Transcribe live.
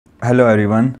Hello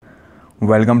everyone,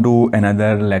 welcome to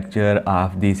another lecture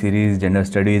of the series Gender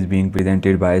Studies being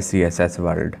presented by CSS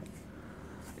World.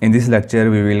 In this lecture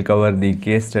we will cover the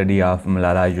case study of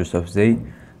Malala Yousafzai.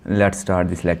 Let's start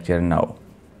this lecture now.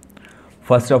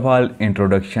 First of all,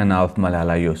 introduction of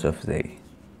Malala Yousafzai.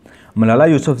 Malala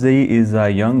Yousafzai is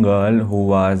a young girl who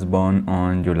was born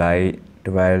on July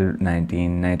 12,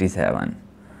 1997.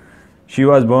 She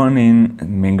was born in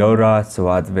Mingaura,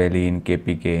 Swat Valley in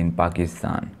KPK in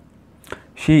Pakistan.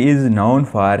 She is known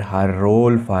for her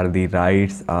role for the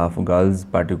rights of girls,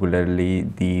 particularly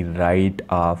the right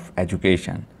of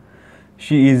education.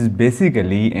 She is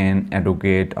basically an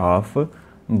advocate of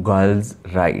girls'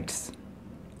 rights.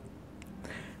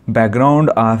 Background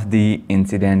of the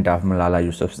incident of Malala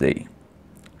Yousafzai.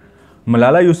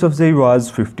 Malala Yousafzai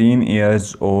was 15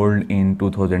 years old in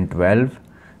 2012.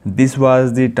 This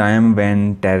was the time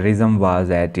when terrorism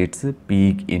was at its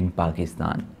peak in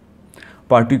Pakistan.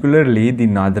 Particularly the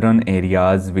northern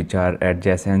areas which are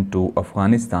adjacent to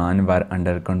Afghanistan were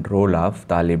under control of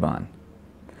Taliban.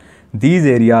 These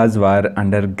areas were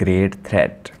under great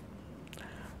threat.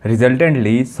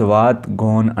 Resultantly, Swat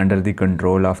gone under the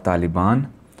control of Taliban.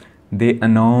 They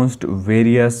announced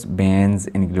various bans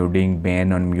including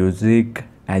ban on music,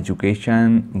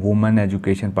 education, women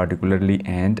education particularly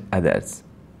and others.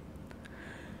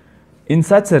 In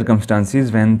such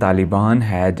circumstances, when Taliban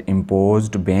had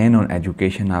imposed ban on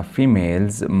education of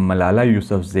females, Malala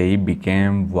Yousafzai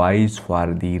became voice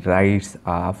for the rights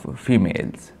of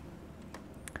females.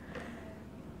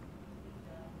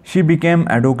 She became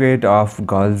advocate of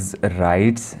girls'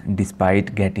 rights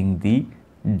despite getting the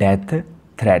death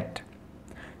threat.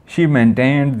 She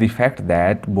maintained the fact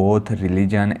that both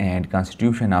religion and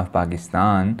constitution of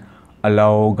Pakistan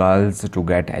allow girls to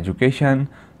get education,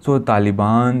 so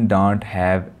Taliban don't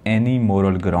have any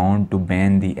moral ground to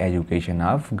ban the education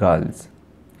of girls.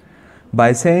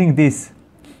 By saying this,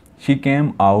 she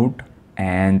came out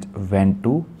and went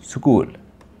to school.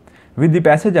 With the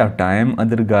passage of time,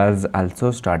 other girls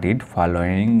also started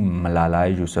following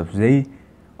Malala Yousafzai.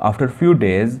 After few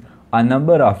days, a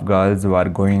number of girls were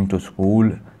going to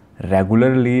school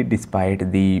regularly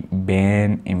despite the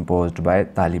ban imposed by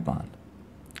Taliban.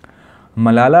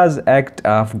 Malala's act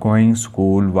of going to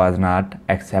school was not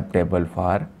acceptable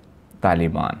for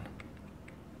Taliban.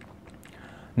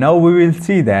 Now we will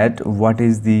see that what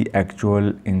is the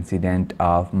actual incident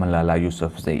of Malala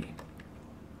Yousafzai.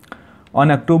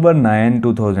 On October 9,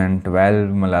 2012,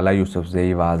 Malala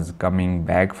Yousafzai was coming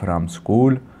back from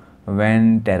school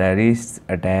when terrorists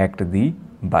attacked the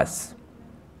bus.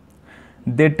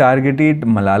 They targeted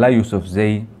Malala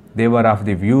Yousafzai. They were of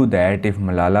the view that if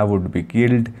Malala would be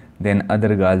killed, then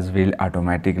other girls will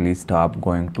automatically stop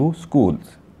going to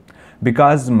schools,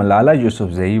 because Malala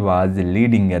Yousafzai was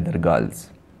leading other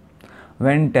girls.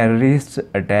 When terrorists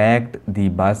attacked the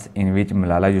bus in which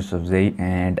Malala Yousafzai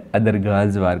and other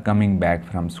girls were coming back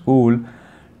from school,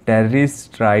 terrorists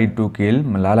tried to kill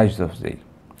Malala Yousafzai.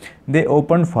 They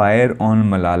opened fire on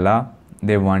Malala.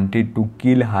 They wanted to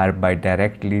kill her by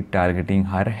directly targeting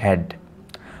her head.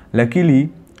 Luckily,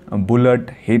 a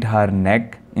bullet hit her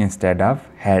neck instead of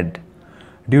head,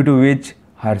 due to which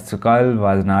her skull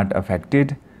was not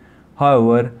affected.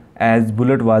 However, as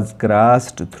bullet was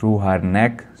crossed through her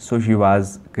neck, so she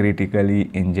was critically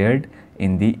injured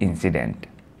in the incident.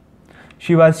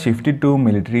 She was shifted to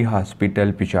military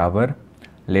hospital Peshawar.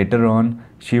 Later on,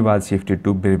 she was shifted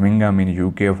to Birmingham in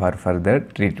UK for further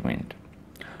treatment.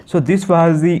 So this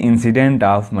was the incident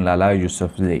of Malala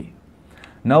Yousafzai.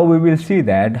 Now we will see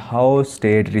that how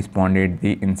state responded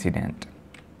the incident.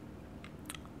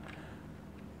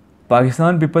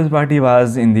 Pakistan People's Party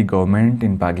was in the government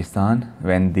in Pakistan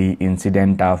when the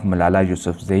incident of Malala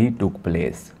Yousafzai took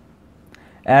place.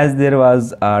 As there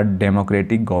was a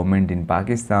democratic government in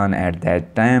Pakistan at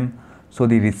that time, so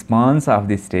the response of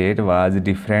the state was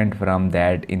different from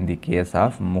that in the case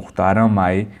of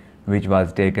Mukhtaram, which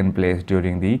was taken place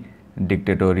during the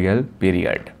dictatorial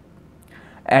period.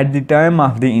 At the time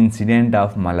of the incident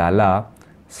of Malala,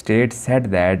 state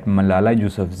said that Malala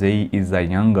Yousafzai is a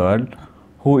young girl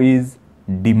who is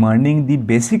demanding the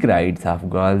basic rights of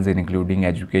girls including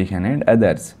education and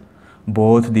others.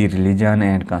 Both the religion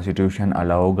and constitution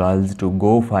allow girls to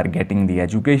go for getting the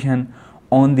education.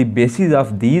 On the basis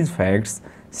of these facts,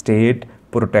 state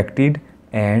protected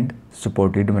and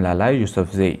supported Malala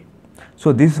Yousafzai.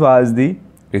 So this was the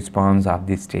response of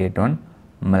the state on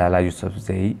Malala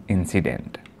Yousafzai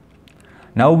incident.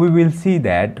 Now we will see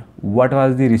that what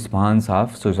was the response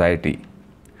of society.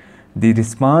 The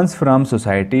response from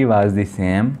society was the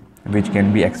same which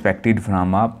can be expected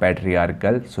from a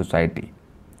patriarchal society.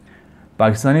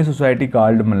 Pakistani society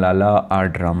called Malala a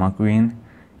drama queen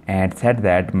and said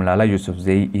that Malala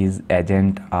Yousafzai is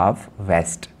agent of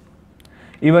West.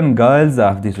 Even girls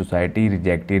of the society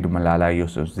rejected Malala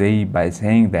Yousafzai by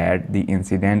saying that the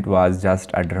incident was just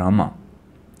a drama.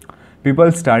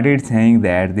 People started saying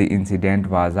that the incident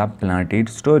was a planted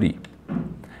story.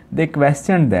 They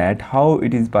questioned that how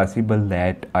it is possible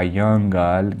that a young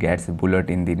girl gets a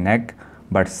bullet in the neck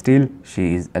but still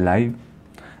she is alive.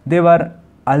 They were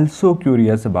also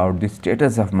curious about the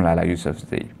status of Malala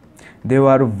Yousafzai. They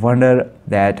were wonder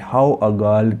that how a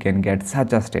girl can get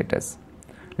such a status.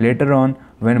 Later on,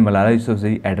 when Malala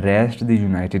Yousafzai addressed the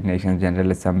United Nations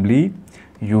General Assembly,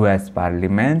 US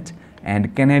Parliament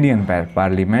and Canadian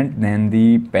Parliament, then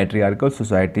the patriarchal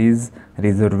society's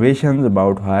reservations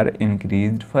about her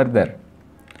increased further.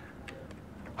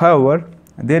 However,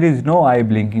 there is no eye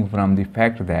blinking from the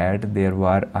fact that there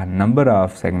were a number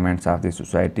of segments of the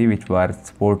society which were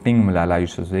supporting Malala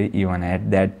Yousafzai even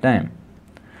at that time.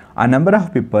 A number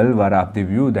of people were of the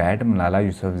view that Malala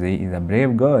Yousafzai is a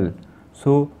brave girl.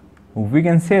 So, we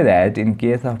can say that in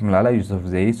case of Malala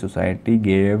Yousafzai, society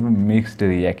gave mixed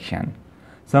reaction.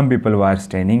 Some people were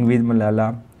standing with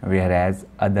Malala, whereas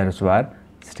others were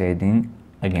standing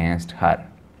against her.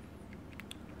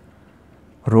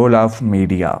 Role of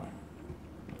media.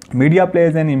 Media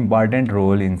plays an important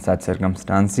role in such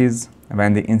circumstances.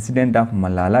 When the incident of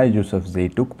Malala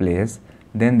Yousafzai took place,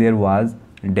 then there was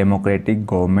democratic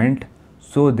government,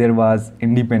 so there was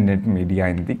independent media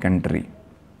in the country.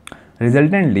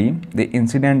 Resultantly, the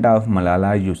incident of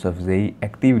Malala Yousafzai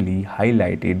actively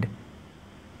highlighted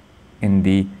in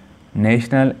the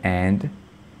national and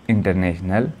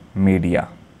international media.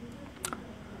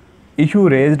 Issue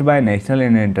raised by national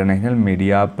and international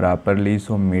media properly,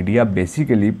 so media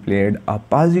basically played a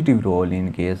positive role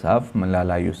in case of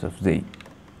Malala Yousafzai.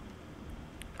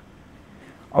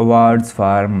 Awards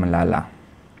for Malala.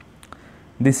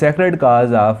 The sacred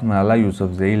cause of Malala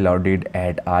Yousafzai lauded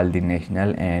at all the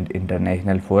national and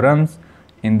international forums.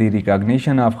 In the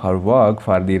recognition of her work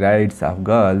for the rights of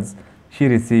girls, she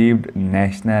received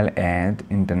national and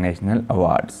international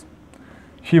awards.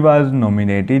 She was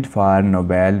nominated for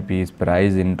Nobel Peace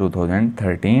Prize in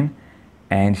 2013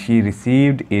 and she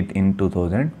received it in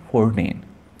 2014.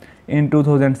 In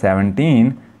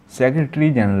 2017, Secretary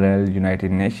General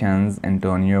United Nations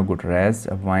Antonio Guterres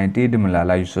appointed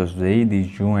Malala Yousafzai the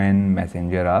UN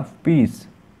Messenger of Peace.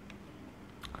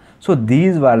 So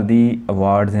these were the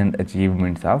awards and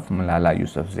achievements of Malala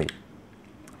Yousafzai.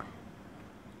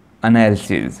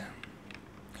 Analysis.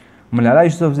 Malala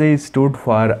Yousafzai stood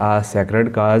for a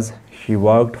sacred cause. She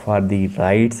worked for the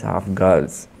rights of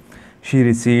girls. She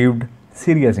received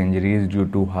serious injuries due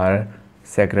to her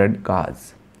sacred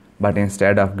cause. But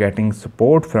instead of getting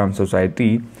support from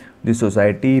society, the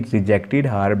society rejected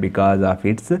her because of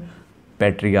its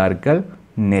patriarchal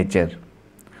nature.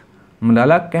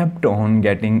 Malala kept on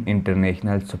getting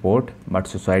international support, but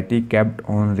society kept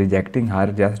on rejecting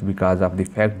her just because of the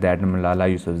fact that Malala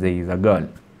Yousafzai is a girl.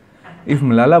 If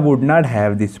Malala would not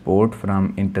have the support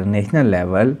from international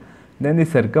level, then the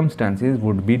circumstances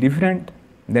would be different.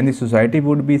 Then the society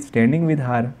would be standing with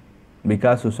her,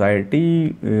 because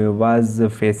society was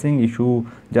facing issue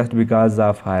just because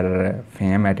of her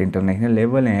fame at international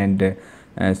level and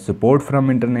support from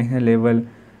international level.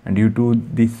 And due to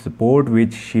the support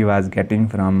which she was getting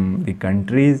from the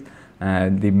countries,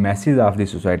 the masses of the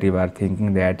society were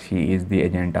thinking that she is the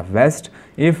agent of West.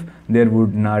 If there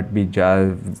would not be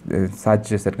such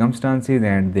circumstances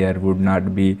and there would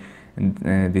not be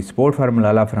the support for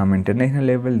Malala from international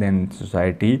level, then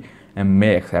society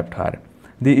may accept her.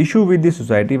 The issue with the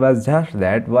society was just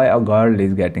that why a girl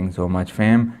is getting so much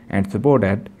fame and support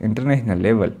at international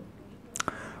level.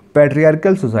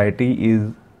 Patriarchal society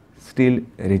is still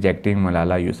rejecting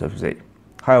Malala Yousafzai.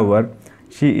 However,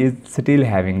 she is still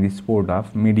having the support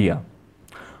of media.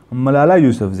 Malala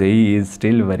Yousafzai is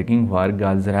still working for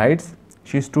girls' rights.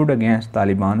 She stood against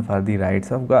Taliban for the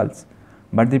rights of girls.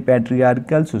 But the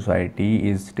patriarchal society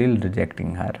is still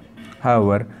rejecting her.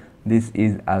 However, this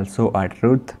is also a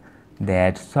truth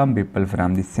that some people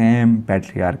from the same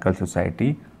patriarchal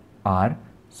society are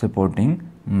supporting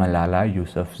Malala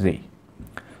Yousafzai.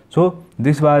 So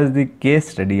this was the case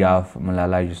study of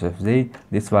Malala Yousafzai.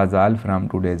 This was all from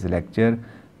today's lecture.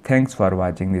 Thanks for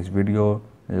watching this video.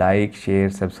 Like, share,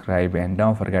 subscribe and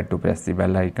don't forget to press the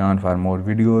bell icon for more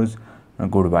videos.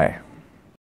 Goodbye.